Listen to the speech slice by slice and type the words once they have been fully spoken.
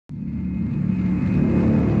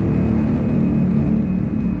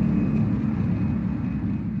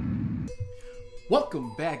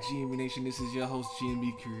Welcome back, Gmb Nation. This is your host,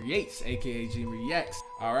 Gmb Creates, aka Gmb Reacts.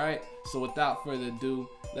 Alright, so without further ado,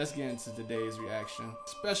 let's get into today's reaction.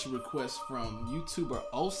 Special request from YouTuber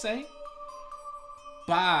Ose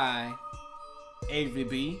by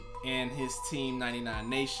AVERYB and his team 99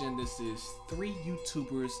 Nation. This is 3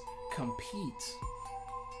 YouTubers compete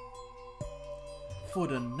for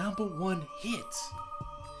the #1 hit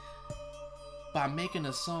by making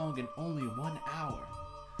a song in only 1 hour.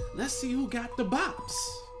 Let's see who got the bops.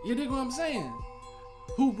 You dig what I'm saying?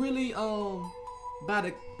 Who really about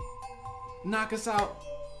to knock us out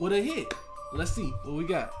with a hit? Let's see what we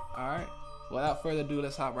got. Alright. Without further ado,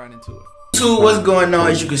 let's hop right into it. So what's going on?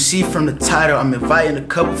 As you can see from the title, I'm inviting a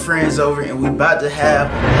couple friends over and we about to have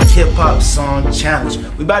a hip-hop song challenge.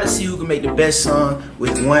 We about to see who can make the best song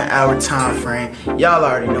with 1 hour time frame. Y'all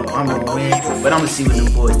already know I'm gonna win, but I'm gonna see what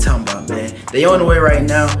them boys talking about, man. They on the way right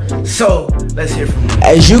now, so let's hear from them.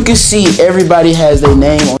 As you can see, everybody has their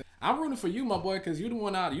name on. I'm rooting for you, my boy, because you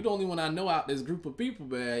the only one I know out this group of people,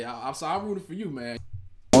 man. So I'm rooting for you, man.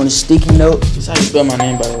 On a sticky note, that's how you spell my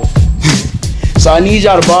name, by the way. So I need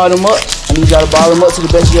y'all to ball them up. I need y'all to ball them up to the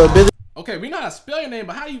best of your ability. Okay, we know how to spell your name,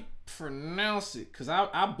 but how do you pronounce it? Because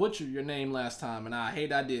I butchered your name last time, and I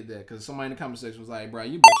hate I did that. Because somebody in the comment section was like, bro,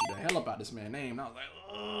 you butchered the hell up out this man's name. And I was like,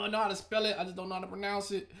 oh, I know how to spell it. I just don't know how to pronounce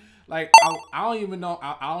it. Like, I don't even know.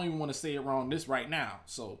 I don't even want to say it wrong right now.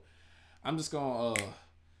 So I'm just going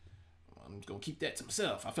to keep that to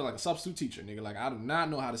myself. I feel like a substitute teacher, nigga. Like, I do not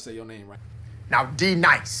know how to say your name right. Now, D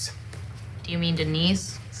nice. Do you mean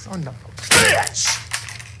Denise? Son of a bitch!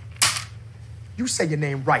 You say your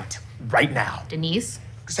name right now. Denise?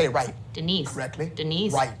 Say it right. Denise. Correctly.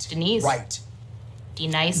 Denise. Right. Denise. Right.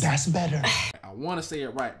 D-nice. That's better. I want to say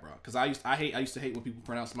it right, bro, because I used to hate when people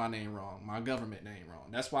pronounce my name wrong, my government name wrong.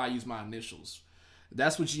 That's why I use my initials.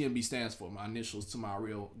 That's what GMB stands for, my initials to my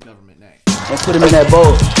real government name. And put him in that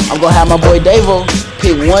bowl. I'm gonna have my boy Davo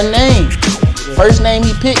pick one name. First name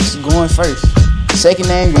he picks going first. Second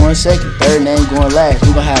name going second. Third name going last.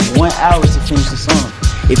 We're gonna have 1 hour to finish the song.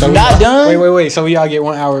 If you're not done, wait. So we all get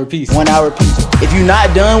 1 hour apiece. 1 hour apiece. If you're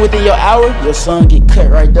not done within your hour, your song get cut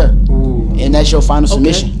right there. Ooh. And that's your final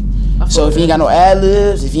submission. So if you ain't got no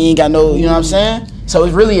ad-libs, if you ain't got no, you know what I'm saying? So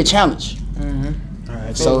it's really a challenge.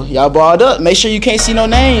 Alright, so y'all balled up. Make sure you can't see no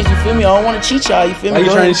names, you feel me? I don't want to cheat y'all, you feel me? Why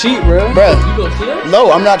you trying to cheat, bro? Bruh. You gonna flip?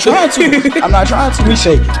 No, I'm not trying to. I'm not trying to. We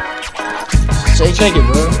shake it. Shake it,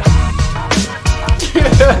 bro.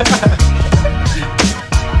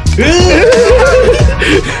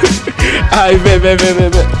 Alright, bet.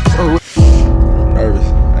 Nervous.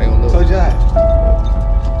 I ain't gonna lie.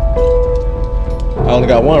 I only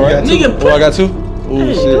got one, right? Nigga, I got two? Ooh,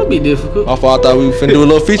 hey, shit. It'll be difficult. I thought we finna do a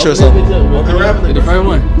little feature or something. The first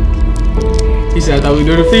one. He said, I thought we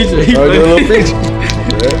do the feature. Oh, do a little feature.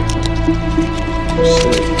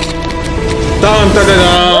 Shit. Dun, dun, dun,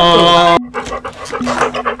 dun.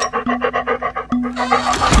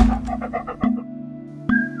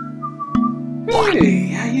 Hey,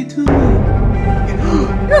 how you doing?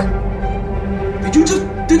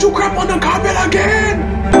 Did you crap on the carpet again?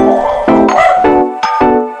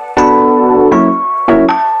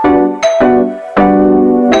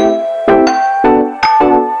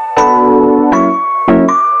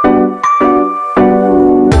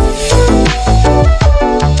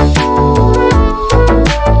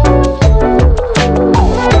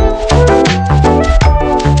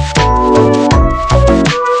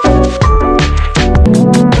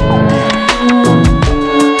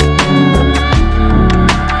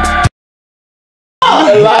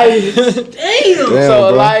 Elias. Damn. So bro.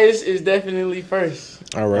 Elias is definitely first.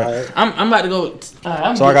 All right. I'm about to go.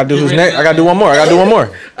 So I gotta do who's next? I gotta do one more.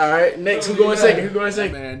 Alright, next. Who going second?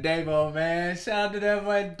 Man, Davo, man. Shout out to that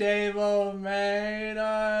boy Davo, man. You know what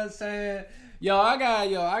I'm saying?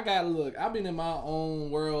 I got look, I've been in my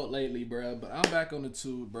own world lately, bro, but I'm back on the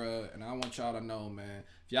tube, bro, and I want y'all to know, man.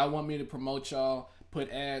 If y'all want me to promote y'all,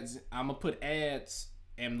 put ads, I'm gonna put ads,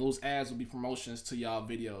 and those ads will be promotions to y'all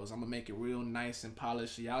videos. I'm gonna make it real nice and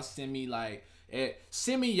polished. Y'all send me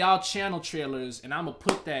y'all channel trailers, and I'm gonna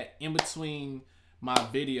put that in between my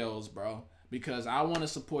videos, bro, because I want to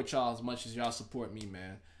support y'all as much as y'all support me,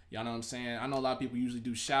 man. Y'all know what I'm saying? I know a lot of people usually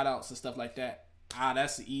do shout outs and stuff like that.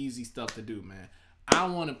 That's the easy stuff to do, man. I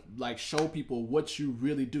want to like show people what you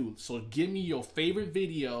really do. So give me your favorite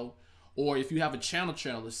video, or if you have a channel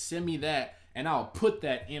trailer, send me that, and I'll put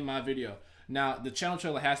that in my video. Now, the channel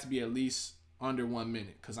trailer has to be at least under 1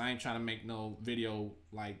 minute, because I ain't trying to make no video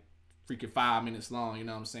like freaking 5 minutes long, you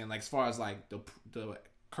know what I'm saying? Like, as far as like the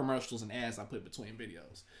commercials and ads I put between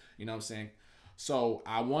videos, you know what I'm saying? So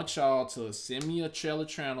I want y'all to send me a channel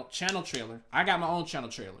trailer. I got my own channel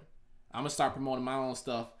trailer. I'm gonna start promoting my own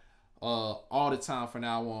stuff all the time from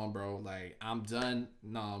now on, bro. Like, I'm done.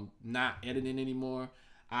 No, I'm not editing anymore.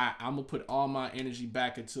 I'm gonna put all my energy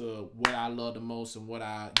back into what I love the most and what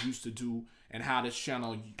I used to do, and how this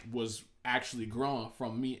channel was actually growing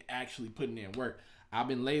from me actually putting in work. I've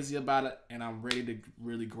been lazy about it, and I'm ready to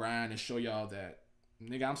really grind and show y'all that,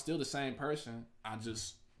 nigga, I'm still the same person. I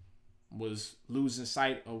just was losing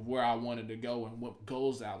sight of where I wanted to go and what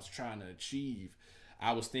goals I was trying to achieve.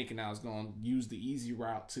 I was thinking I was going to use the easy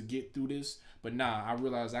route to get through this, but nah, I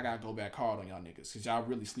realized I got to go back hard on y'all niggas, because y'all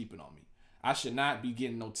really sleeping on me. I should not be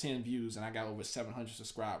getting no 10 views, and I got over 700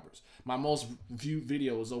 subscribers. My most viewed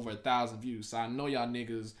video is over 1,000 views, so I know y'all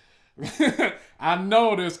niggas, I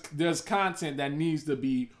know there's content that needs to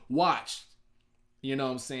be watched. You know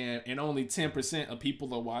what I'm saying? And only 10% of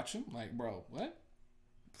people are watching. Like, bro, what?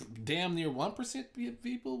 Damn near 1%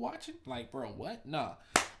 people watching? Like, bro, what? Nah.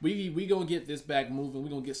 We gonna get this back moving. We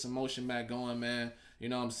gonna get some motion back going, man. You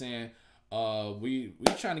know what I'm saying? We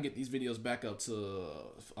trying to get these videos back up to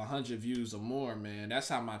 100 views or more, man. That's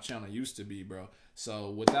how my channel used to be, bro. So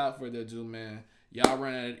without further ado, man, y'all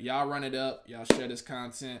run it up. Y'all share this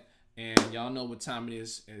content, and y'all know what time it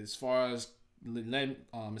is. As far as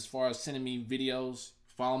sending me videos,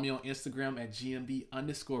 follow me on Instagram at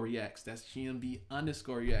Gmb_Reacts. That's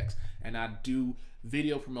Gmb_Reacts, and I do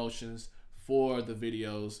video promotions for the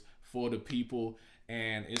videos, for the people,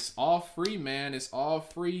 and it's all free, man. It's all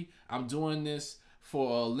free. I'm doing this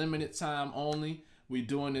for a limited time only. We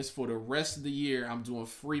doing this for the rest of the year. I'm doing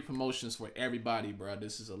free promotions for everybody, bro.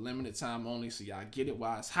 This is a limited time only, so y'all get it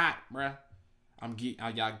while it's hot, bro.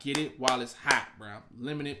 Y'all get it while it's hot, bro.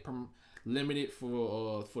 Limited for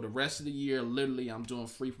the rest of the year. Literally, I'm doing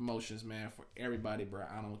free promotions, man, for everybody, bro.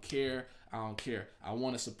 I don't care. I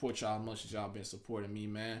want to support y'all as much as y'all been supporting me,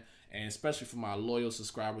 man. And especially for my loyal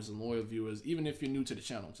subscribers and loyal viewers, even if you're new to the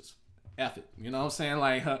channel, just F it. You know what I'm saying?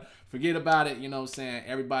 Like, forget about it. You know what I'm saying?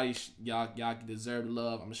 Everybody, y'all deserve the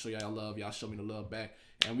love. I'm going to show y'all love. Y'all show me the love back.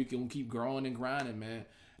 And we can keep growing and grinding, man.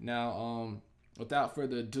 Now, without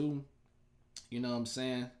further ado, you know what I'm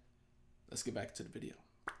saying? Let's get back to the video.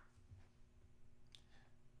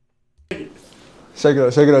 Shake it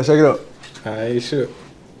up, shake it up, shake it up. Alright, you should.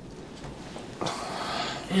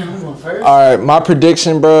 Damn, I'm going first. Alright, my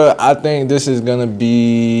prediction, bro, I think this is gonna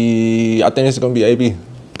be AB. Let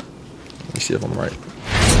me see if I'm right.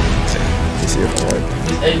 Let me see if I'm right.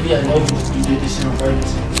 It's AB, I know you did this shit on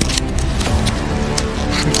purpose.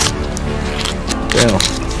 Damn.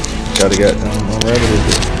 Gotta get on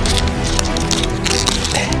rabbit.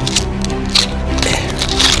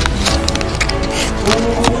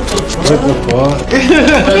 What the fuck?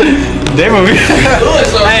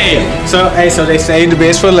 So they saved the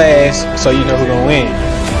best for last, so you know who gonna win.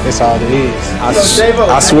 That's all it is. So, Davo,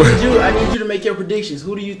 I swear. I need you to make your predictions.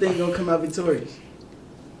 Who do you think gonna come out victorious?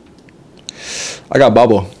 I got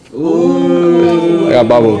Bubble. Ooh. I got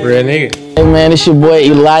Bubble. Real nigga. Hey man, it's your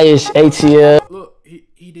boy Elias ATL. Look,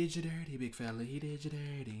 he did you dirty, big fella. He did you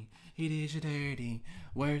dirty. He did you dirty.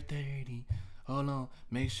 Word 30. Hold on,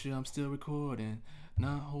 make sure I'm still recording.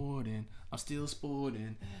 Not hoarding, I'm still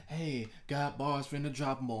sporting. Hey, got bars, finna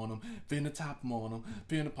drop them on them, finna top them on them,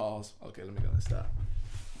 finna pause. Okay, let me go and stop.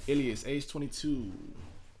 Ilias, age 22.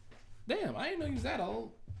 Damn, I didn't know you was that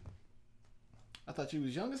old. I thought you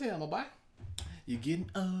was young as hell, my boy. You getting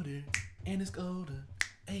older, and it's colder.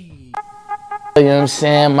 Hey. You know what I'm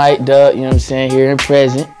saying? Mike Duck, you know what I'm saying? Here and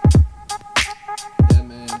present. Yeah,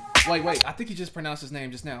 man. Wait, I think you just pronounced his name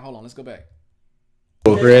just now. Hold on, let's go back.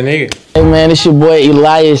 Real nigga. Hey man, it's your boy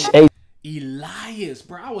Elias. Elias,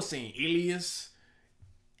 bro. I was saying Ilias.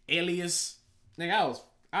 Nigga,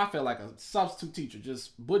 I felt like a substitute teacher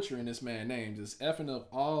just butchering this man's name, just effing up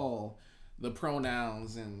all the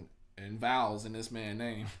pronouns and vowels in this man's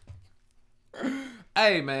name.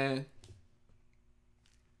 Hey man.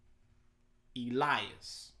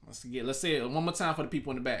 Elias. Let's say it one more time for the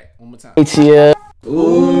people in the back. One more time. ATL.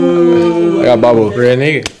 Ooh. I got Bubble. Real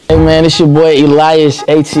nigga. Hey man, it's your boy Elias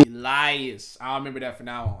ATL. Elias. I'll remember that from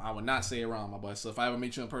now on. I will not say it wrong, my boy. So if I ever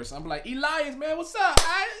meet you in person, I'm like, Elias, man, what's up?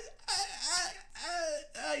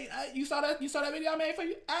 You saw that video I made for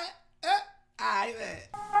you? Man.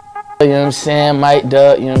 You know what I'm saying? Mike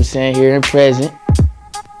Duck, you know what I'm saying? Here and present.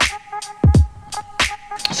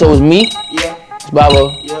 So it's me, Yeah. it's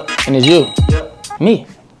Babo, Yep. and it's you. Yep. Me.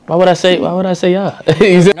 Why would I say y'all?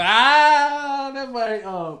 That boy,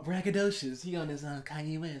 braggadocious. He on his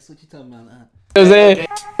Kanye West. What you talking about? You know what I'm saying?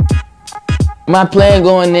 My plan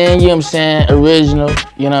going in, you know what I'm saying, original,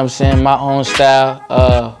 you know what I'm saying, my own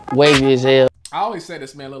style, wavy as hell. I always say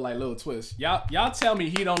this man look like Lil Twist. Y'all tell me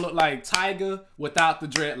he don't look like Tiger without the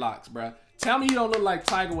dreadlocks, bruh. Tell me you don't look like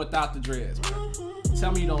Tiger without the dreads, bro.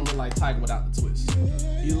 Tell me you don't look like Tiger without the twist.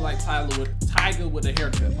 You look like Tiger with a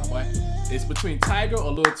haircut, my boy. It's between Tiger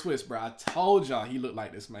or Lil Twist, bro. I told y'all he looked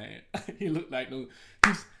like this man. He looked like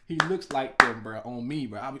he looks like them, bro. On me,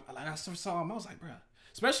 bro. I saw him. I was like, bro.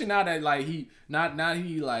 Especially now that like he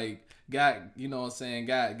like got, you know what I'm saying,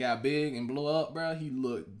 got big and blew up, bro. He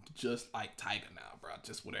looked just like Tiger now, bro.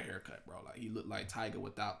 Just with a haircut, bro. Like he looked like Tiger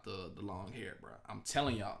without the long hair, bro. I'm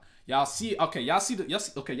telling y'all. Y'all see it? Okay, y'all see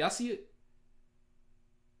it?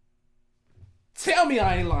 Tell me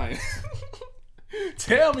I ain't lying.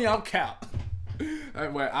 Tell me I'm cap.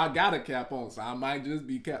 Well, I got a cap on, so I might just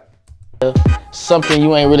be cap. Something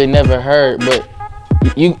you ain't really never heard, but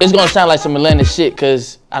it's gonna sound like some Atlanta shit,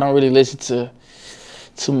 cause I don't really listen to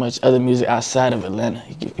too much other music outside of Atlanta.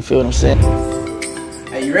 You feel what I'm saying?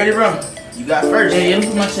 Hey, you ready, bro? You got first. Yeah, let me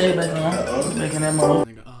put my shade back on. Back in that mode.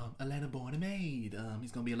 Atlanta born and made.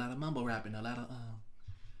 He's gonna be a lot of mumble rapping, a lot of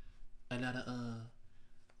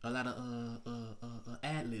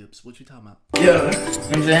ad libs. What you talking about? Yeah. You know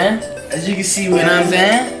what I'm saying? As you can see, you know what I'm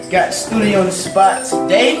saying? Got the studio on the spot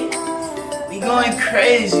today. We going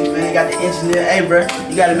crazy, man. Got the engineer. Hey, bro,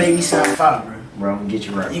 you gotta make me sound fire, bro. Bro, I'm gonna get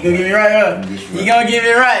you right. You gonna get me right, huh? You gonna get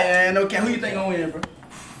me right, man. Okay, who you think gonna win, bro?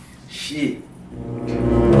 Shit.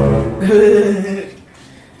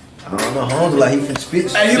 I don't know, Holmes like he finna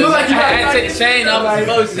spit. Hey, you look like you I take the chain off his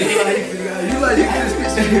motion. You like you finna spit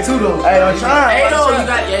some shit too, though. Hey, I'm trying. Hey, no, you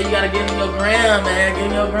gotta get in your gram, man. Get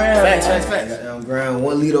in your gram. Facts. I'm grinding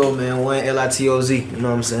 1 Lito, man, 1 LITOZ. You know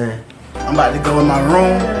what I'm saying? I'm about to go in my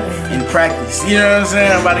room and practice. You know what I'm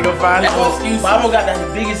saying? I'm about to go find it. Babo got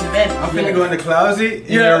the biggest advantage. I'm finna go in the closet,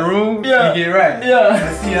 in your room, and get right.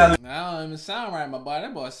 Yeah. See how Now don't even sound right, my boy.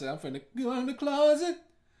 That boy said I'm finna go in the closet.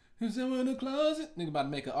 You said we're in the closet? Nigga about to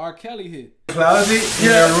make an R. Kelly hit. closet, in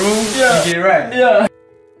your room, and get right. Yeah.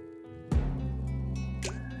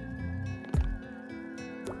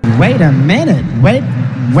 Wait a minute. Wait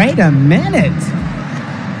a minute.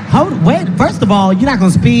 Wait, first of all, you're not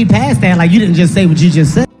gonna speed past that like you didn't just say what you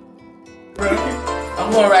just said.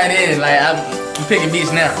 I'm going right in, like I'm picking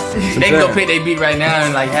beats now. They can go pick their beat right now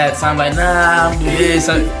and like have time like, nah, I'm doing this.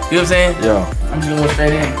 You know what I'm saying? Yeah. I'm just going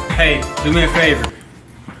straight in. Hey, do me a favor.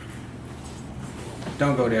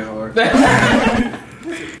 Don't go that hard.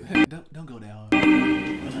 Don't go that hard.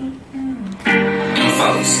 Them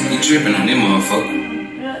folks, you tripping on them motherfucker.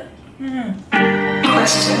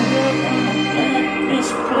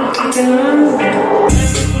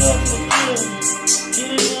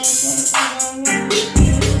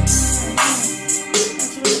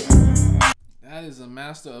 That is a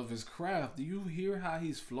master of his craft. Do you hear how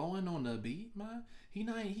he's flowing on the beat, man? He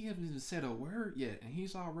haven't even said a word yet, and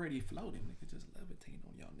he's already floating. Nigga just levitating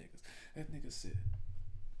on y'all niggas. That nigga said,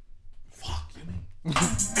 "Fuck you, mean."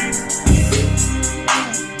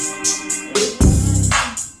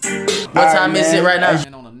 What time is it right now?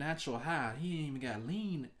 And on a natural high, he ain't even got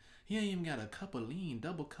lean. He ain't even got a cup of lean,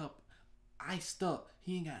 double cup, iced up.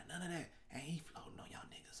 He ain't got none of that, and he floating on y'all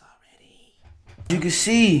niggas already. You can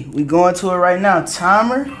see we going to it right now.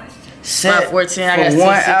 Timer set 5:14. I for got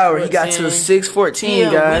 1 hour. He 6:14. got to 6:14,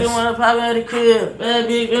 Yeah, guys. we don't want to pop out the crib. Bad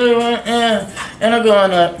big girl, and I'm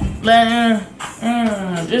going up.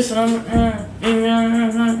 Just some,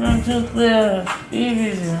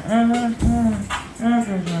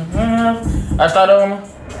 I start over.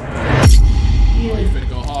 You finna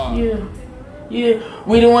go hard. Yeah.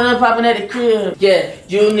 We the one popping at the crib. Yeah,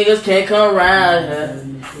 you niggas can't come around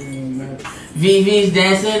here. VV's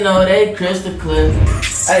dancing, no, they crystal clear.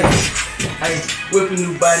 Hey, whipping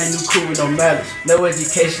new body, new cool with no malice. No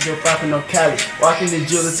education, no popping, no college. Walking the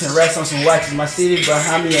jeweler, 10 racks on some watches. My city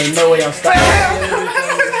behind me, ain't no way I'm stopping.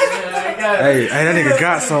 Hey, that nigga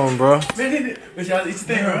got something, bro. What y'all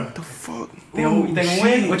think, bro? What the fuck? You think I'm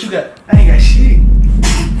winning? What you got? I ain't got shit.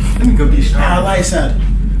 Let me go get strong. How light sounded?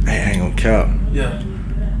 Hey, I ain't gonna cap. Yeah.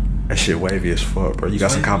 That shit wavy as fuck, bro. You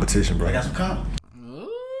got some competition, bro. I got some comp.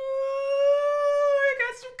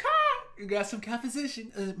 You got some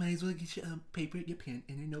composition. Might as well get your paper, your pen,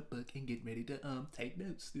 and your notebook, and get ready to take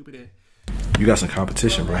notes. Stupid ass. You got some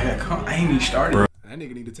competition, bro. I ain't even started. Bro. That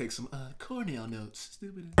nigga need to take some Cornell notes.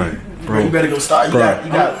 Stupid ass. Right, Bro, you better go start. You got.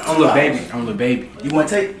 I'm a little baby. I'm a little baby. You want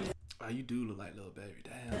to take? Oh, you do look like little baby.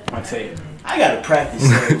 Damn. I tell you. I gotta practice.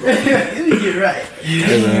 Let me get right.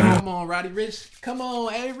 Yeah, Come on, Roddy Rich. Come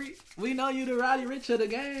on, Avery. We know you the Roddy Rich of the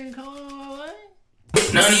game. Come on, man.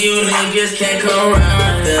 None of you niggas can't come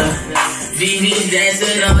around here. VV's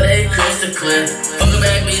dancing, no, they crystal clear. Fuck a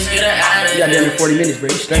bad bitch, get her out of You got here. done in 40 minutes, bro.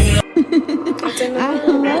 You straight.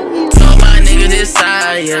 So my nigga this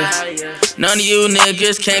side, yeah. None of you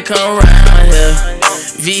niggas can't come around here.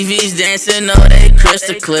 VV's dancing, no, they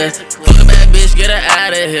crystal clear. Fuck a bad bitch, get her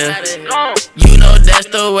out of here. You know that's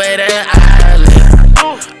the way that I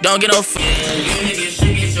live. Don't get no f. You niggas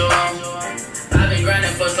should get your own. I've been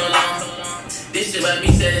grinding for so long. This shit about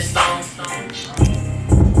me set in stone.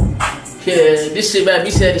 Yeah, this shit about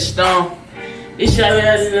me set in stone. This shit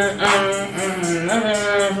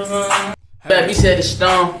about me set in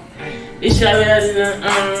stone. This shit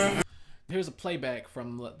about Here's a playback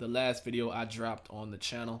from the last video I dropped on the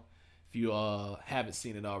channel. If you haven't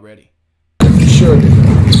seen it already. Sure.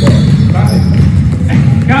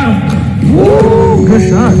 Got him. Woo, good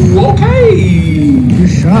shot. Okay. Good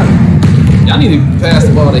shot. Y'all need to pass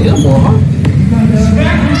the ball to him more, huh?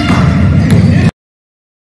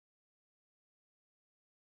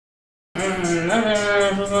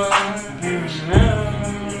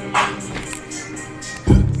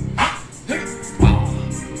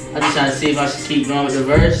 I'm just trying to see if I should keep going with the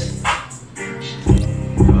verse.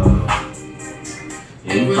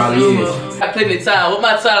 Yeah, you probably is. I picked the title. What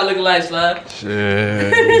my title looking like, Slide?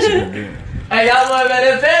 Shit. Hey, y'all boy, man,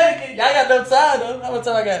 they're panicking. Y'all got no time, though. How much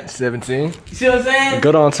time I got? 17. You see what I'm saying?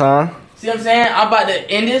 Good on time. See what I'm saying? I'm about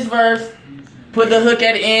to end this verse, put the hook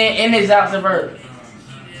at the end this out the verse.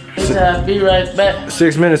 Be right back.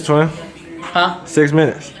 6 minutes, twin. Huh? 6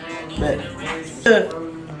 minutes.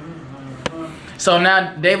 So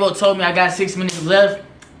now Davo told me I got 6 minutes left.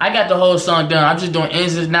 I got the whole song done. I'm just doing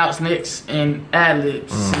ins and outs, nicks, and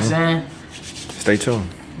ad-libs. See what I'm saying? Stay tuned.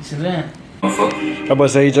 See what I'm saying? I'm about to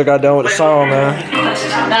say he just got done with the song, man.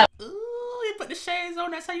 Ooh, he put the shades on.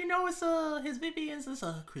 That's how you know it's his Vivian's is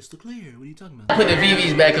crystal clear. What are you talking about? Put the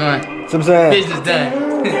VVs back on. Some saying. Business done.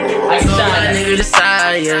 I can shine. Nigga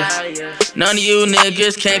decide, yeah. None of you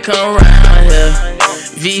niggas can't come around here.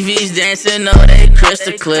 VV's dancing, no, they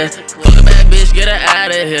crystal clear. Fuck a bad bitch, get her out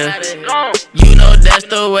of here. You know that's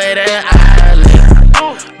the way that I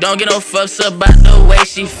live. Don't get no fucks about the way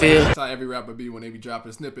she feel. That's how every rapper be when they be dropping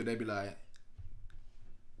a snippet. They be like,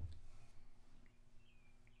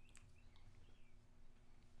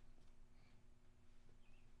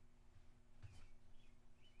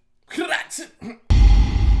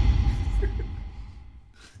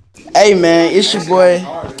 Hey man, it's your boy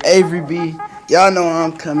AVERYB. Y'all know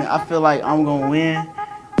I'm coming. I feel like I'm gonna win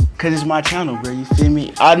cause it's my channel, bro. You feel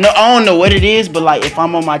me? I don't know what it is, but like if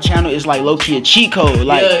I'm on my channel, it's like low key a cheat code.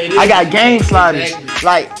 Like I got game sliders.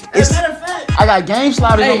 Like it's I got game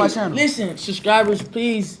sliders on my channel. Listen, subscribers,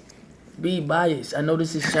 please be biased. I know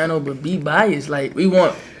this is channel, but be biased. Like we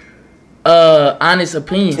want honest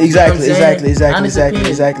opinion. Exactly, you know what I'm saying?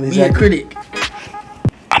 exactly. Be a critic.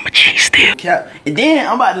 I'm a cheat still. And then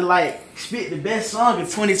I'm about to like spit the best song of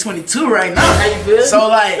 2022 right now. How you feel? So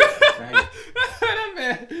like,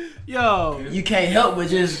 yo, you can't help but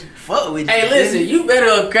just fuck with it. Hey, listen, you better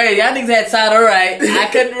go crazy. Y'all niggas had title right. I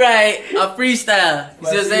couldn't write a freestyle. You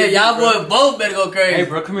see what I'm saying? Y'all boys both better go crazy. Hey,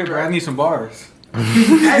 bro, come here, bro. I need some bars. Hey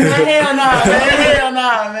man, hell nah, man. Hell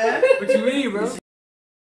nah, man. What you mean, bro?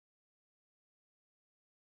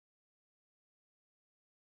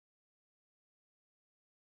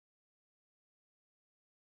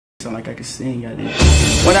 Sound like I can sing, I did.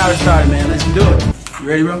 1 hour started, man. Let's do it. You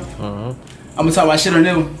ready, bro? I'm gonna talk about shit on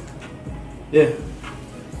them. Yeah.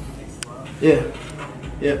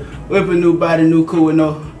 Whip a new body, new cool with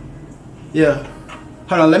no. Yeah.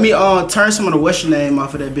 Hold on, let me turn some of the what's your name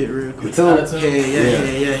off of that bit real quick. Yeah, real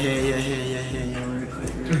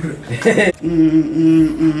quick.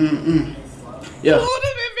 Yeah. ooh,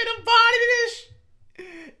 the bit body this.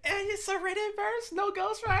 And it's a written verse, no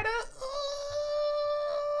ghostwriter.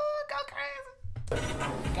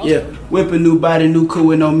 Yeah, whip a new body, new cool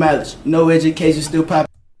with no mileage. No education, still popping.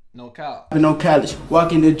 No cow. No college.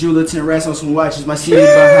 Walking the jeweler, 10 racks on some watches. My CD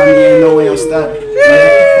behind me, ain't no way I'm stopping.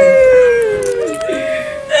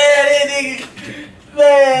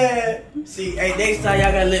 Man. See, hey, next time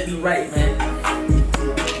y'all gotta let me write, man.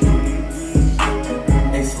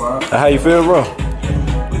 Hey, Swab. How you feel, bro?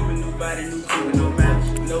 Whip a new body, new cool with no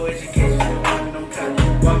mileage. No education, still popping, no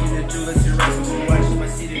college. Walking the jeweler, 10 racks on some watches. My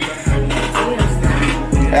CD behind me, ain't no way I'm stopping.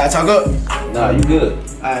 Hey, I talk up? Nah, you good.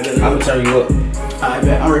 Alright, I'm gonna turn you up. Alright,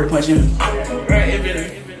 bet. I'm ready to punch in.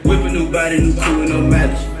 Whip a new body, new cool with no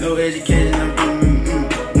mileage. No education,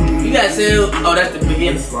 You gotta say, oh, that's the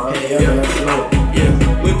beginning.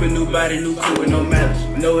 Yeah. Whip a new body, new cool with no mileage.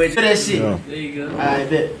 No education. That shit. Yeah. There you go. Alright,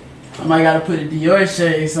 bet. I might gotta put a Dior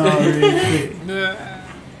shades on real quick.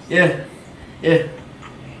 Yeah. Hey,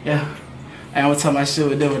 I'm gonna talk my shit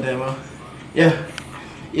with them, bro. Yeah.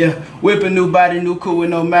 Yeah, whip a new body, new cool with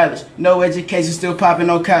no mileage. No education, still popping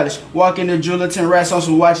on college. Walking the jeweler, 10 rats on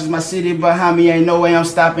some watches. My city behind me, ain't no way I'm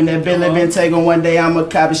stopping. That Billy been taken one day, I'm a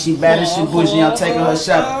copy. She bad and she bougie, I'm taking her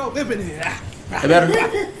shopping. That better?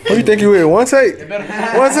 Who you think you is? One take?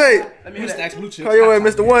 One take? Let me hit the blue chip. Call your way,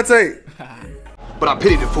 Mr. One Take. But I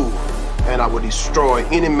pity the fool, and I will destroy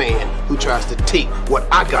any man who tries to take what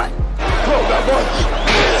I got.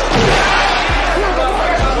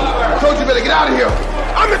 I told you better get out of here.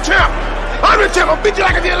 I'm the champ. I'm the champ. I'll beat you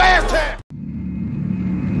like I did last time.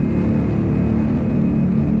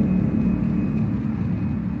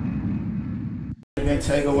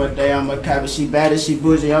 Take her one day, I'm a copy. She bad and she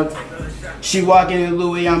bougie. She walking in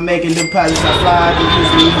Louis, I'm making deposits. I fly to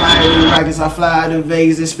Houston, higher than rockets. I fly to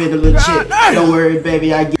Vegas and spend a little chip. Don't worry,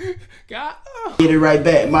 baby, I get it right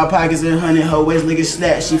back. My pockets are 100, her waist looking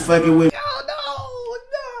snatched. She fucking with.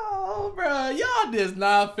 No, bro. Y'all just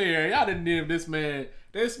not fair. Y'all didn't give this man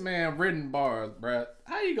written bars, bro.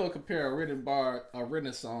 How you gonna compare a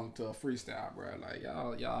written song to a freestyle, bro? Like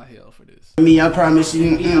y'all hell for this. Me, I promise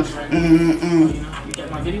you.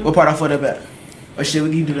 What part I put up at? Oh shit, we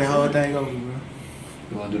can do the whole thing over, bro.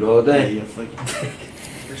 You wanna do the whole thing? Yeah, fuck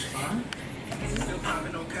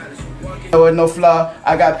it. With no flaw,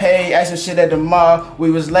 I got paid, asking shit at the mall.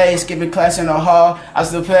 We was late, skipping class in the hall. I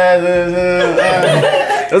still play.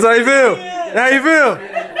 That's how you feel. How you feel?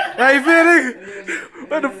 How you feel, nigga?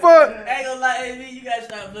 What the fuck? I ain't gonna lie, AV, you gotta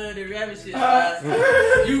stop playing the rapping shit.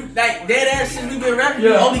 You like dead ass shit we been rapping,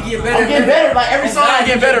 you only get better. I'm getting better, like every song I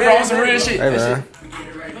get better, bro. On some real shit. Hey, man.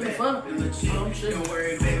 What the fuck? Don't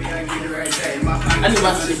worry, baby, I get it right back. I knew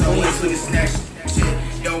my shit looking snatched.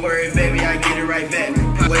 Don't worry, baby, I get it right back.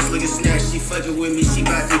 My waist looking snatched. She fucking with me, she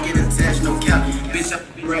about to get attached. No cap, bitch, I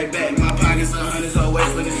be right back. My pockets are 100, her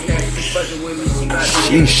waist looking snatched. She fucking with me, she about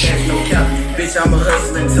to get attached. No cap, bitch, I'm a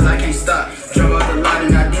hustler until I can't stop. Drove out the lot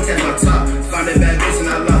and I detach my top. Found that bad bitch and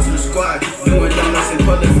I lost to the squad. Doing donuts and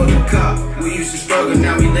pulling for the cop. We used to struggle,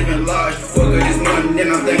 now we living large. Woke up this morning,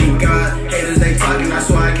 then I'm thanking God. Haters, they talking, I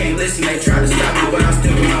swear I can't listen. They try to stop me, but I'm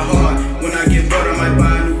still going hard. When I get bored, I might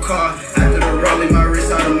buy a new car. After the rolling, my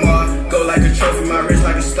wrist out of mall. Go like a trophy, my wrist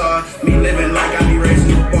like a star. Me living like I be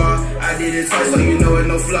raising the bar. I did it twice, so you know it's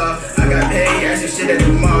no flaw. I got paid, asking shit at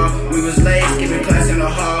the mall. We was late, skipping class in the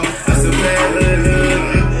hall. I still play.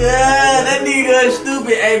 Yeah, that nigga is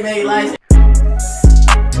stupid. Hey, man, like.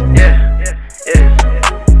 Yeah.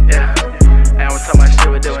 And we're talking about shit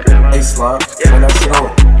we're doing. Hey, Slop. When I sit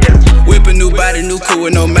home. Whip a new body, new cool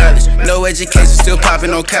with no mileage. No education, still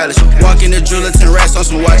popping on college. Walking the jeweler, 10 rats on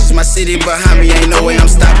some watches. My city behind me, ain't no way I'm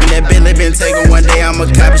stopping. That Billy been taken one day, I'm a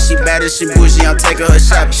copy. She bad and she bougie, I'm taking her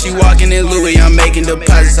shopping. She walking in Louis, I'm making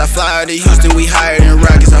deposits. I fly out to Houston, we higher than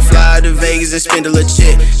rockets. I fly out to Vegas and spend a little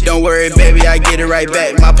chip. Don't worry, baby, I get it right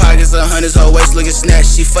back. My pockets are 100, her waist looking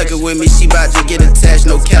snatched. She fucking with me, she bout to get attached.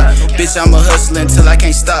 No cap, bitch, I'm a hustler until I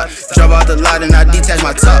can't stop. Drove out the lot and I detach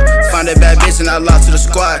my top. Found that bad bitch and I lost to the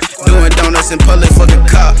squad. Doing donuts and public for the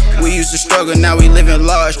cop. We used to struggle, now we living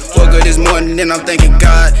large. Woke up this morning, then I'm thanking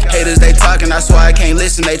God. Haters, they talking, I swear I can't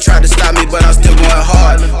listen. They try to stop me, but I'm still going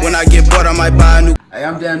hard. When I get bored, I might buy a new. Hey,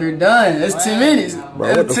 I'm down there done. That's 10 minutes.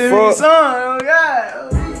 Bro, that's a 10-minute song. Oh,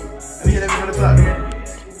 God. Let me hit that from the top.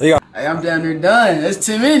 Hey, I'm down there done. That's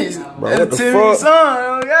 10 minutes. Bro, that's a 10-minute song.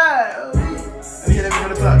 Oh, God. Let me hit that from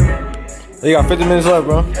the top. You got 50 minutes left,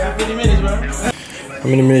 bro. Yeah, 50 minutes, bro. How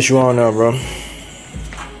many minutes you on now, bro?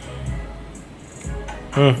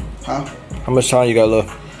 Huh? How much time you got left?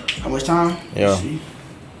 How much time? Yeah.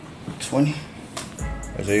 20.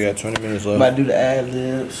 I say you got 20 minutes left. About to do the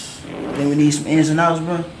ad-libs. Then we need some ins and outs,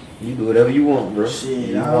 bro. You do whatever you want, bro. Shit,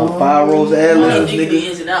 you want 5 rolls of ad-libs, Nigga, nigga.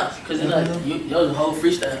 ins and outs, cause it's like that was a whole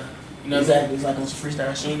freestyle. You know Exactly. It's like on some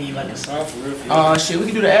freestyle. She ain't need like a song for real. Oh shit, we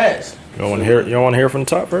can do the ads. You don't want to hear? You don't want to hear from the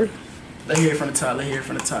top first? Let's hear it from the top. Let's hear it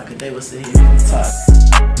from the top. Cause they will sit here from the top.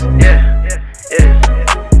 Yeah.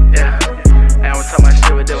 And we're talking about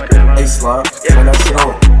shit we're doing. Hey, Slop. When I sit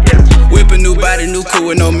home. Whip a new body, new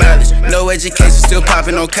cool with no mileage. No education, still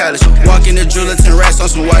popping on college. Walking the jeweler, 10 rats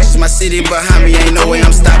on some watches. My city behind me, ain't no way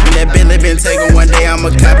I'm stopping. That Billy been taken one day, I'm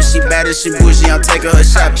a copy. She bad and she bougie, I'm taking her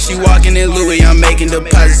shopping. She walking in Louis, I'm making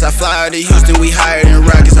deposits. I fly out to Houston, we higher than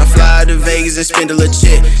rockets. I fly out to Vegas and spend a little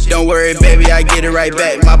chip. Don't worry, baby, I get it right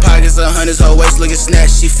back. My pockets are 100, her waist looking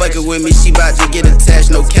snatched. She fucking with me, she bout to get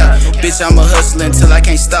attached. No cap, bitch, I'm a hustler until I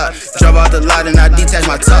can't stop. Drove out the lot and I detach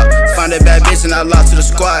my top. Found that bad bitch and I lost to the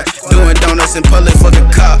squad. Doing donuts and rolling, fuck a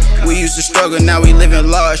cop. We used to struggle, now we living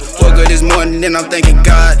large. Woke up this morning, then I'm thanking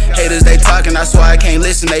God. Haters, they talking, I swear I can't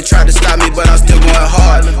listen. They try to stop me, but I'm still going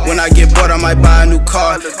hard. When I get bored, I might buy a new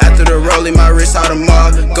car. After the rolling, my wrist out of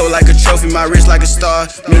mall. Go like a trophy, my wrist like a star.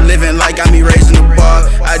 Me living like got me raising the bar.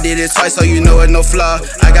 I did it twice, so you know it's no flaw.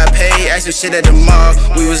 I got paid, action shit at the mall.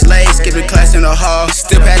 We was late, skipping class in the hall.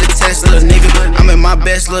 Still had the test, little nigga. I'm in my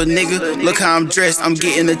best, little nigga. Look how I'm dressed, I'm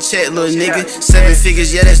getting a check, little nigga. 7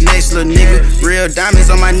 figures, yeah, that's next, little nigga. Real diamonds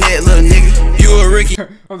on my neck, little nigga. You a rookie.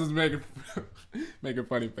 I'm just making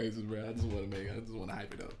funny faces, bro. I just want to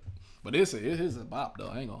hype it up. But it's a bop, though.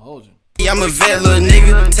 I ain't gonna hold you. I'm a vet, little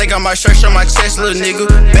nigga. Take off my shirt, show my chest, little nigga.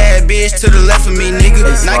 Bad bitch to the left of me, nigga.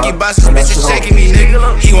 Nike boxes, bitches checking me,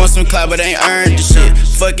 nigga. He want some clout, but ain't earned the shit.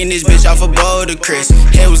 Fucking this bitch off a boulder, Chris.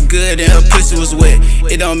 Head was good and her pussy was wet.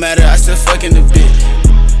 It don't matter, I still fucking the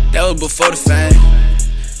bitch. That was before the fame.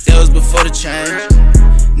 That was before the change.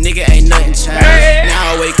 Nigga ain't nothing changed.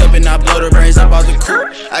 Now I wake up and I blow the brains up out the coop.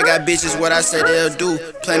 I got bitches what I said they'll do.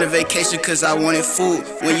 Plan a vacation cause I wanted food.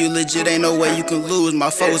 When you legit ain't no way you can lose. My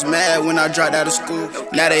folks mad when I dropped out of school.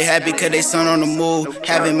 Now they happy cause they son on the move.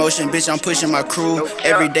 Having motion, bitch, I'm pushing my crew.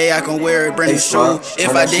 Every day I can wear a brand new shoe.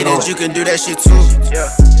 If I did it, you can do that shit too. Yeah,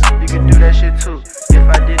 you can do that shit too. If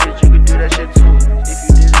I did it, you can do that shit too. If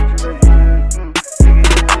you did it, you can do that.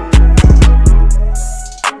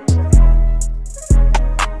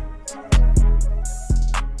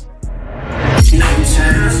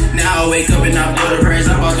 Now I wake up and I blow the brains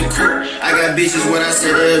up out the coop. I got bitches what I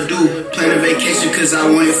said they'll do. Plan a vacation cause I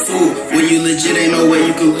wanted food. When you legit ain't no way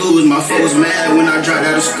you can lose. My folks mad when I dropped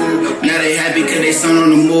out of school. Now they happy cause they son on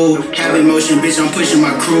the move. Having motion, bitch, I'm pushing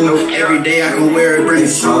my crew. Every day I can wear a brand new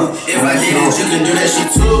shoe. If I did it, you can do that shit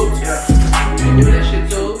too. You can do that shit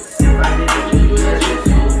too. If I did it, you can do that shit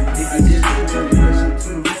too. If I did it, you can do that shit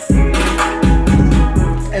too.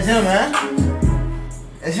 That's him, man.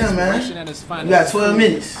 That's him, man. You got 12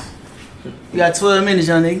 minutes. You got 12 minutes,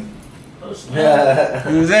 young nigga. Yeah.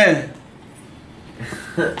 You know what I'm saying?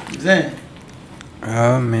 You know what I'm saying?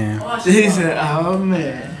 Oh, man. He said, oh,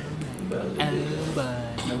 man.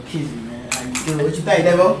 No kissing, man. How you doing? What you think,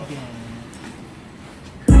 Devo?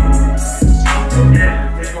 Yeah.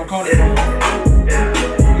 What you gonna call it? You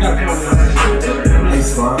gotta come on.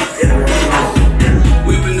 It's fine.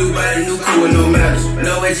 Whip a new body, new cool with no matters.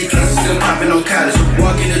 No education, still popping on college.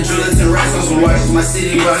 Walking the drillers and rocks on some watches. My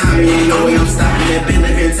city behind me, ain't no way I'm stopping. That bitch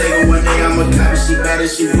living, take her one day, I'm a cop. She bad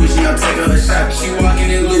as she bougie, I'm taking her shopping. She walking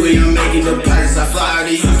in Louis, I'm making deposits. I fly out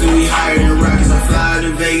to Houston, we higher than Rockets. I fly out to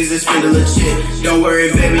Vegas and spend a little shit. Don't worry,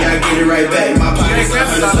 baby, I get it right back. My pockets are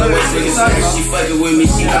hundreds, always taking snacks. She fucking with me,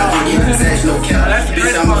 she got to get attached, no cap.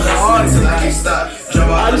 Bitch, I'm a hustler until I can't stop. Drop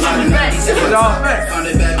out the lot of 90s in my top. Found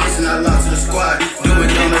a bad bitch and I lost to the squad. Doing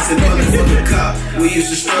donuts and pulling for the cop. We used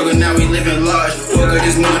to struggle, now we living large. Woke up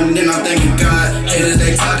this morning, then I'm thanking God. Haters,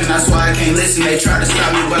 they talking, I swear I can't listen. They try to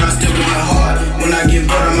stop me, but I'm still going hard. When I get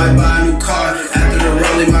bored, I might buy a new car. After the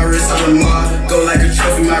rolling, my wrist on the mall. Go like a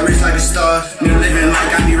trophy, my wrist like a star. Me living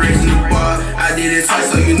like I be raising the bar. I did it twice,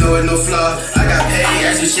 so you know it's no flaw. I got paid,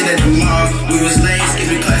 action shit at the mall. We was late,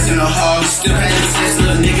 skipping class in the hall. Still had the test,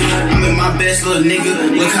 little nigga. I'm in my best, little nigga.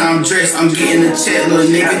 Look how I'm dressed, I'm getting a check, little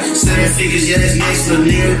nigga. 7 figures, yeah, that's next, little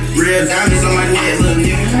nigga. Real diamonds on my neck, little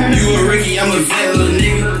nigga. You a rookie, I'm a vet, little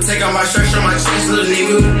nigga. Take off my shirt, show my chest, little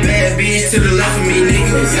nigga. Bad bitch to the left of me,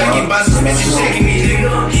 nigga. Nike boxes, bitches checking me,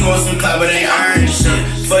 nigga. He want some clout, but ain't earned the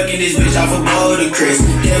shit. Fucking this bitch off a boulder, Chris.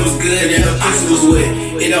 Head was good and her pussy was wet.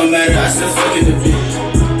 It don't matter, I still fucking the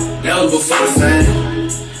bitch. That was before the fame.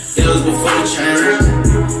 That was before the change.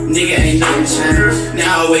 Nigga ain't nothing changed.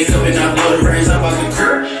 Now I wake up and I blow the brains up out the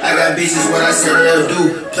coop. I got bitches what I said they'll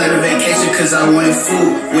do. Plan a vacation cause I wanted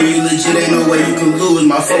food. When you legit ain't no way you can lose.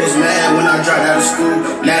 My folks mad when I dropped out of school.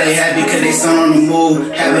 Now they happy cause they son on the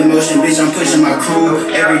move. Having motion, bitch, I'm pushing my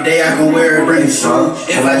crew. Every day I can wear a brand new shoe.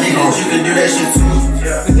 If I did it, you can do that shit too.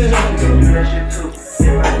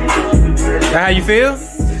 That how you feel?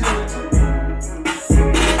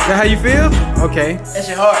 That how you feel? Okay. That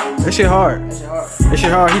shit hard. That shit hard. That shit hard. That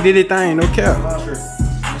shit hard. He did his thing, no cap.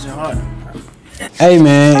 That shit hard. Hey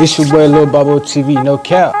man, it's your boy LUBABOTV, no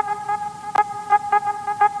cap.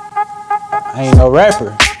 I ain't no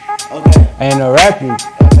rapper. Okay. I ain't no rapper.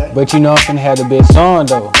 Okay. But you know I'm finna have the best song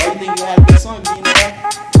though. Why you think you had a good song? Do you know that?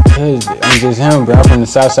 Cause I'm just him, bro. I'm from the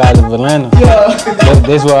south side of Atlanta. Yeah.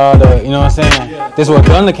 That's where all the, you know what I'm saying? That's where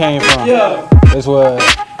Gunna came from. Yeah. That's where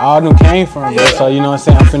all them came from, bro. So you know what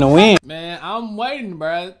I'm saying? I'm finna win. Man, I'm waiting,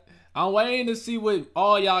 bro. I'm waiting to see what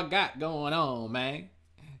all y'all got going on, man.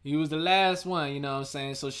 You was the last one, you know what I'm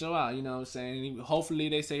saying? So show out, you know what I'm saying? Hopefully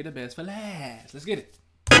they say the best for last. Let's get it.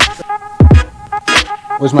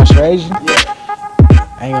 What's my strategy? Yeah.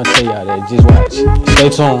 I ain't gonna tell y'all that. Just watch. Stay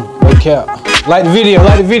tuned. Wake up. Like the video.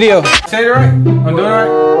 Like the video. Say it right. I'm doing it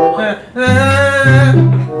right.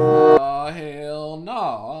 Oh hell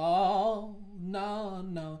no, no,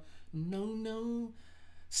 no, no, no,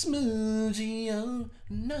 Smoothie, oh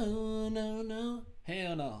no, no, no,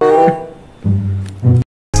 hell no.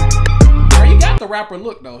 He got the rapper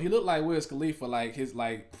look though. He looked like Wiz Khalifa, like his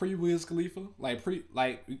like pre-Wiz Khalifa, like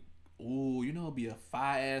ooh, you know it'd be a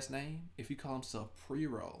fire ass name if he call himself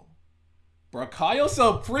Pre-Roll. Bro, call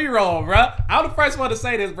yourself Pre-Roll, bro. I'm the first one to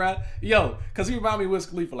say this, bro. Yo, cause he remind me of Wiz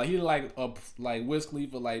Khalifa. Like he like Wiz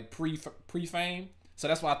Khalifa, like pre-fame. So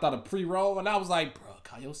that's why I thought of Pre-Roll, and I was like, bro,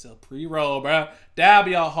 call yourself Pre-Roll, bro. That'd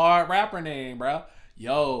be a hard rapper name, bro.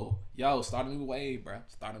 Yo, start a new wave, bro.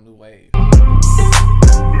 Start a new wave.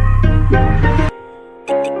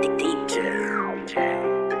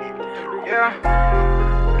 Yeah.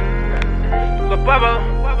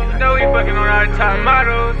 LUBABO, you know we fucking on our top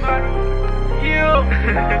models. You.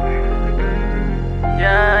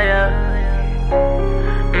 Yeah.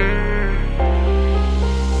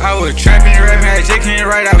 I was trapping and rapping, had J can't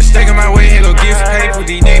write. I was staking my way, here go give some paper.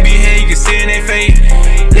 These niggas be here, you can see in they face.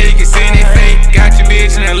 Yeah, you can see in they face. Got your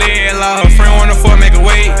bitch in the lid, law. Her friend wanna make a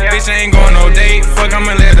wait. Bitch, I ain't going no date. Fuck,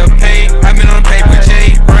 I'ma let her pay. I been on paper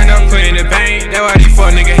J, run up, put in the bank. That's why these fuck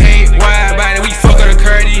nigga hate. Why about it? We fuck up the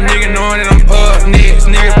curd. These niggas knowing that I'm up next.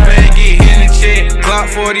 Niggas playing, get hit in the check. Glock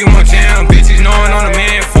 41 jam. Bitches knowing on the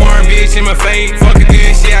man. Foreign bitch in my face. Fuck a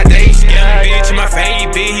good shit, I date. Bitch in my face.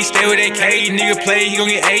 Bitch, he stay with that K. Nigga play, he gon'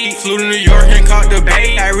 get 8. Flew to New York and caught the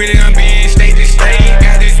bait. I really done been state to state.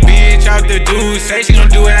 Got this bitch out the dude. Say she gon'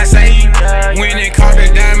 do what I say. When it caught the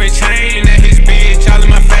diamond chain. That his bitch all in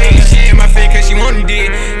my face. She in my face cause she wanted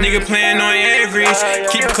it. Nigga playing on average.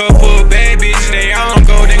 Keep a couple of bad bitches. They all on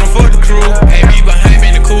go, they gon' fuck the crew. Hey, be behind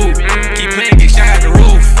me in the coupe. Keep playing, get shot at the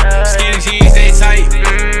roof. Skinny jeans, they tight.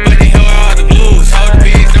 But they held all the blues. All the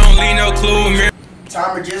bitch don't leave no clue.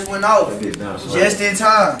 Timer just went off. Just in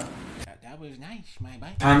time. That was nice, my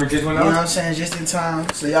boy. Timer just went off. You know what I'm saying? Just in time.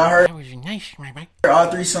 So y'all heard. That was nice, my boy. All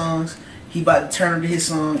 3 songs. He about to turn up to his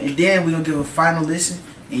song, and then we gonna give a final listen.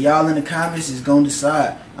 And y'all in the comments is gonna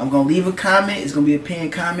decide. I'm gonna leave a comment. It's gonna be a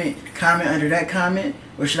pinned comment. Comment under that comment,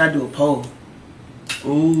 or should I do a poll?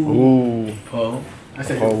 Ooh, poll.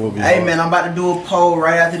 Hey man, I'm about to do a poll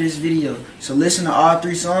right after this video. So listen to all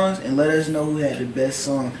 3 songs and let us know who had the best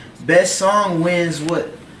song. Best song wins what?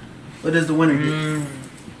 What does the winner get?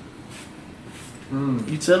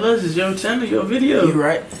 You tell us, it's your channel, your video. You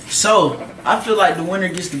right. So I feel like the winner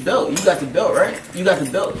gets the belt. You got the belt, right? You got the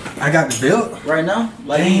belt. I got the belt right now.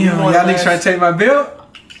 Like, damn, y'all niggas trying to take my belt?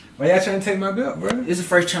 Why y'all trying to take my belt, bro? It's the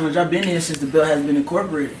first challenge I've been in since the belt has been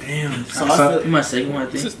incorporated. Damn. So I feel my second one, I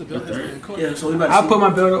think. Since the belt has been incorporated. Yeah. So we about to I'll put my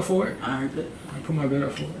belt up for it. I heard that. I'll put my belt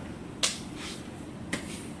up for it.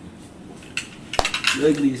 You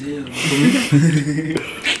ugly as hell.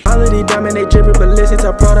 All of these diamonds, they drippin', but listen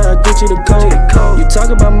to Prada, I Gucci the code. You talk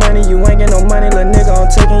about money, you ain't get no money, little nigga, I'm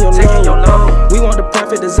taking your load. We want the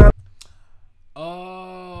profit design.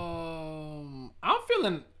 I'm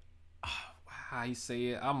feeling how you say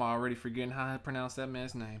it. I'm already forgetting how I pronounce that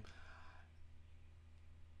man's name.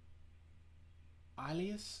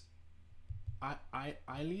 Ilias?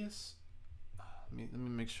 Ilias? Let me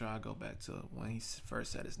make sure I go back to when he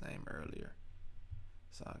first said his name earlier,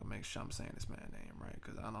 so I can make sure I'm saying this man's name right.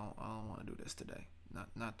 Cause I don't want to do this today.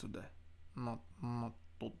 Not today. Not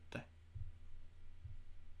today.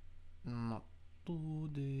 Not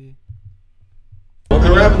today.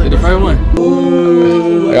 The first one.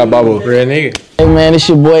 I got Babo. Real nigga. Hey man, it's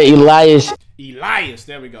your boy Elias. Elias,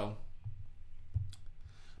 there we go.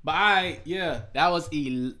 But that was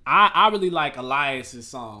I really like Elias's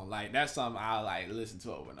song. Like that's something I like listen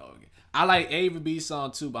to over and over again. I like AVERYB's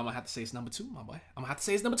song too, but I'm gonna have to say it's number 2, my boy. I'm gonna have to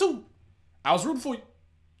say it's number 2. I was rooting for you.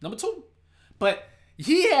 Number 2. But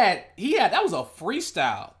he had that was a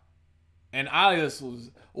freestyle. And Elias was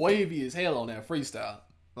wavy as hell on that freestyle.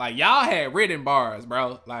 Like y'all had written bars,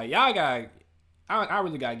 bro. Like y'all got I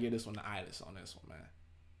really gotta give this one to Elias on this one, man.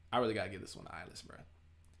 I really gotta give this one to Elias, bro.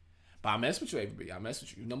 But I mess with you, AVERYB. I mess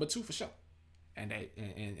with you. Number 2 for sure. And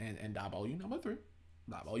Dabo, you number 3.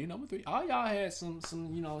 Dabo, you number 3. All y'all had some,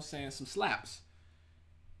 you know what I'm saying, some slaps.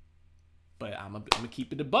 But I'm gonna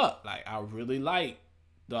keep it a buck. Like I really like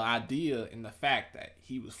the idea and the fact that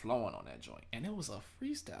he was flowing on that joint. And it was a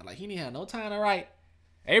freestyle. Like he didn't have no time to write.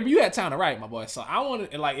 AVERYB, you had time to write, my boy. So I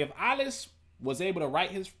wanted, like, if Elias was able to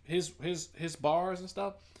write his bars and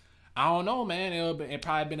stuff, I don't know, man. It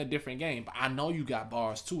probably been a different game. But I know you got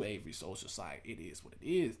bars too, AVERYB. So it's just like, it is what it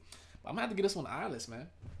is. But I'm going to have to get this one to Elias, man.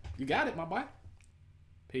 You got it, my boy.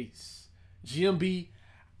 Peace. GMB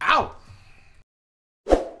out.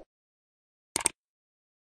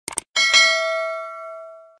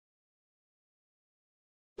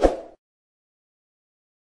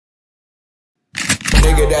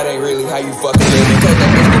 Nigga, that ain't really how you fucking living. Cause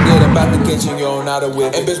that bitch the good about the kitchen, you don't know how to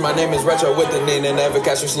whip. And bitch, my name is Retro with the Nin and never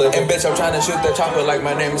catch you slipping. And bitch, I'm trying to shoot that chopper like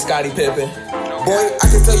my name is Scottie Pippen. Boy, I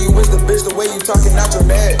can tell you it's the bitch the way you talking out your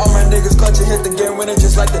neck. All my niggas clutching, hit the game winning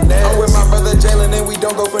just like the net. I'm with my brother Jalen and we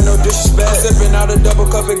don't go for no disrespect. I'm sipping out a double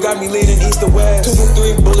cup, it got me leading east to west. 2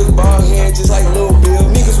 to 3 bullets, ball head just like Lil Bill.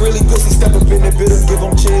 Niggas really pussy, step up in the building, give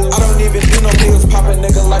them chills. I don't even do no